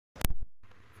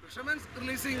Fisherman's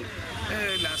releasing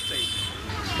last time,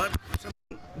 but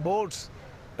boats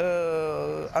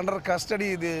under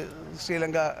custody the Sri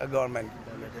Lanka government.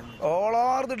 All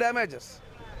are the damages.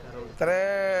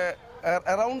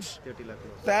 Around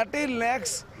 30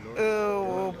 lakhs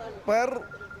per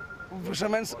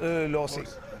fisherman's losing.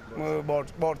 About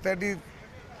 30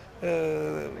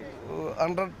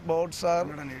 100 boats are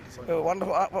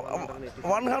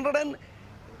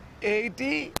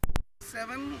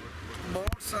 187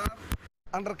 boats are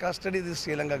under custody of the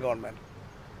Sri Lanka government.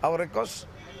 Our request,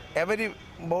 every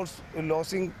boats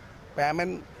losing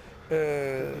payment,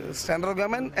 central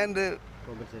government and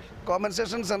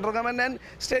compensation central government and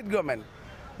state government.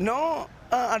 No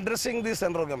addressing the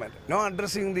central government, no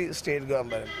addressing the state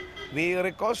government. We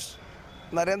request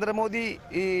Narendra Modi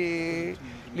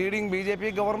leading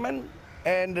BJP government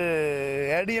and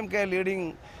ADMK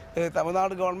leading Tamil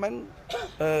Nadu government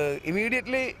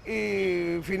immediately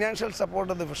financial support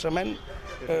of the fishermen,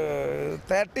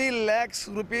 30 lakhs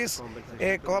rupees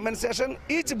compensation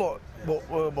each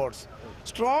boats.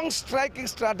 Strong strike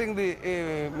is starting the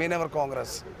Menavar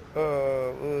Congress,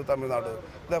 Tamil Nadu.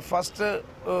 The first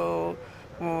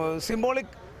symbolic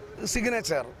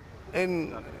signature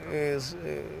in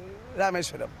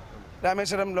Rameswaram.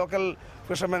 Rameswaram local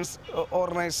fishermen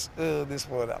organize this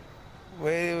program.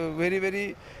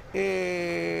 Very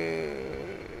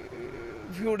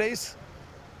few days,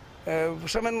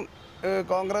 Fisherman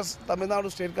Congress, Tamil Nadu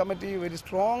State Committee, very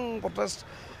strong protest.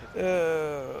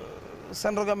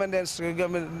 Central government and state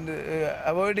government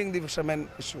avoiding the fishermen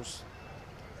issues.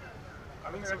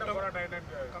 Coming September, Rahul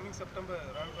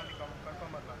Gandhi confirm?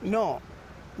 No,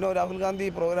 Rahul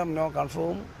Gandhi program no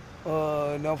confirm,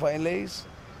 no finalize.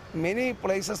 Many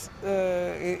places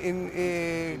in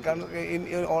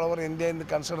all over India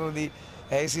consider the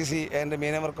ICC and the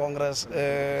Menavar Congress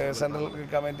Central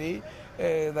Committee,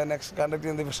 the next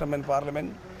conducting the Fisherman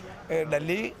Parliament.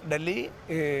 Delhi,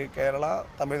 Kerala,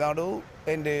 Tamil Nadu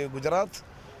and Gujarat.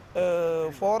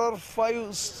 4 or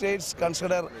 5 states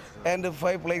consider and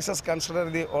 5 places consider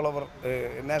the all over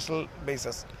national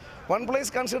basis. One place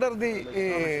consider the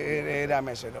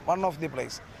Rameswaram, one of the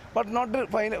place, but not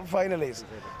finalized.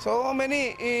 So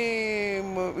many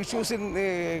issues in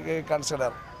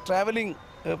consider. Traveling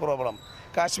problem.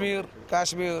 Kashmir,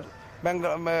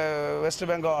 Bengal, West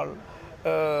Bengal,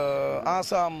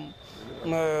 Assam,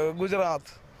 Gujarat,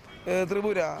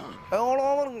 Tripura, all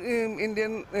over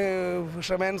Indian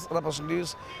fishermen's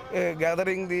representatives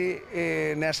gathering the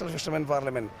National Fisherman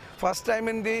Parliament. First time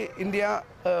in the India,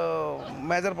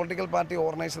 major political party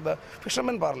organized the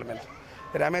Fisherman Parliament.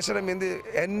 Rameswaram in the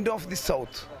end of the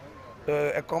south,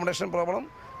 accommodation problem,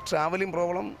 traveling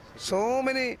problem, so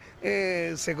many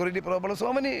security problems,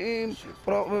 so many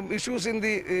issues in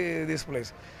this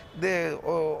place.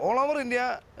 All over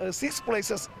India, 6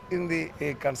 places in the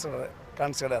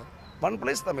consider. One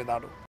place Tamil Nadu.